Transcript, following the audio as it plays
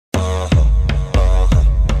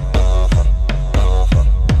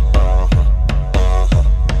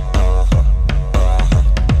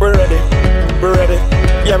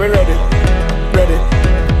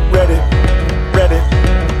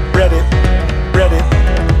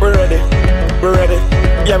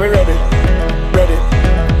Yeah, we ready, ready,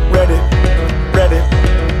 ready, ready,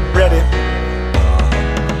 ready.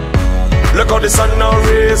 Look how the sun now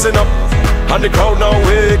raising up, and the crowd now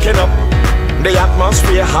waking up. The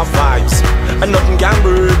atmosphere have vibes, and nothing can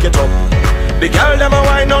break it up. The girl them a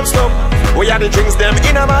wine non-stop. We had the drinks them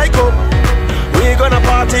in a my cup. We gonna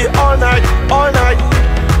party all night, all night.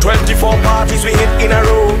 24 parties we hit in a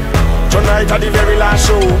row. Tonight at the very last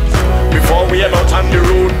show, before we head out on the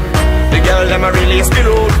road. The girl them a release the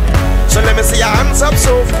load. So let me see your hands up,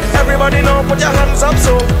 so everybody know, put your hands up,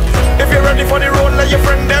 so if you're ready for the road, let your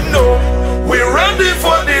friend them know. We're ready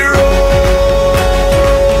for the road.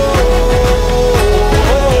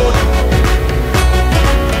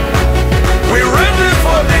 We're ready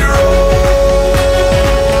for the road.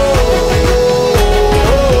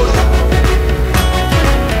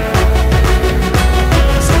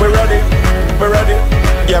 So we're ready,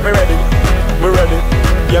 yeah, we're ready,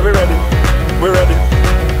 yeah, we're ready, we're ready,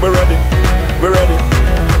 we're ready, we're ready,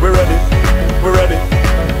 we're ready, we're ready,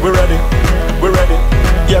 we're ready, we're ready,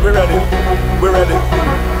 yeah, we're ready, we're ready,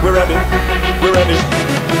 we're ready, we're ready.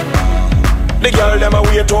 The girl them a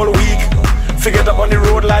wait all week, figure up on the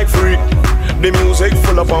road like freak. The music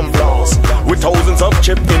full of applause, with thousands of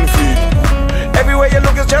chipping feet. Everywhere you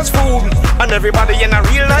look is just food, and everybody in a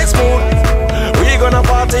real nice mood. We gonna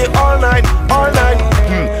party all night, all night.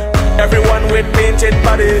 Everyone with painted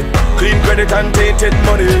body, clean credit and tainted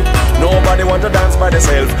money. Nobody want to dance by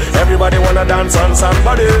themselves, everybody wanna dance on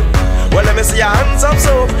somebody. Well, let me see your hands up,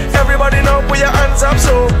 so everybody know, put your hands up,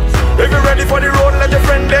 so if you're ready for the road, let your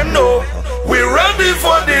friend them know. We're ready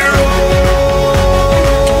for the road.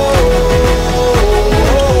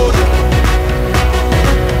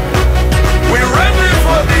 We're ready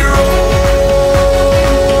for the road.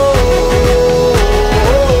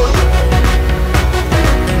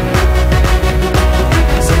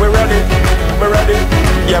 So we're ready,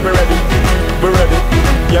 yeah, we're ready,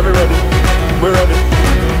 yeah, we're ready, we're ready,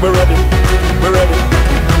 we're ready, we're ready,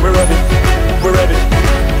 we're ready, we're ready,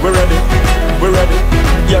 we're ready, we're ready,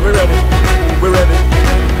 yeah, we're ready, we're ready,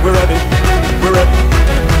 we're ready, we're ready.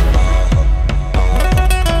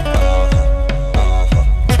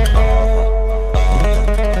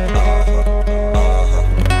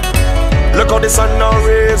 Look how the sun now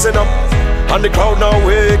raising up, and the crowd now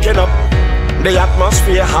waking up. The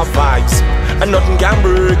atmosphere have vibes, and nothing can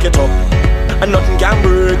break it up, and nothing can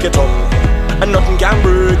break it up, and nothing can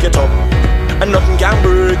break it up, and nothing can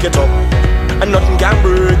break it up, and nothing can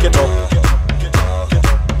break it up.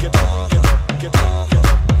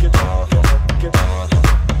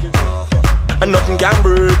 And nothing can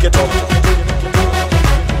break it up.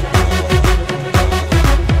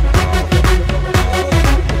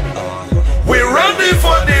 We're ready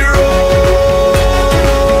for the road.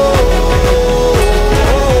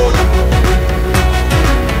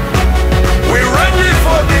 We're ready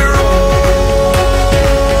for the road.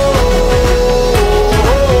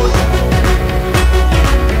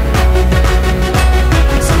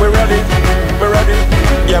 So we're ready,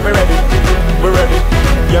 yeah, we're ready,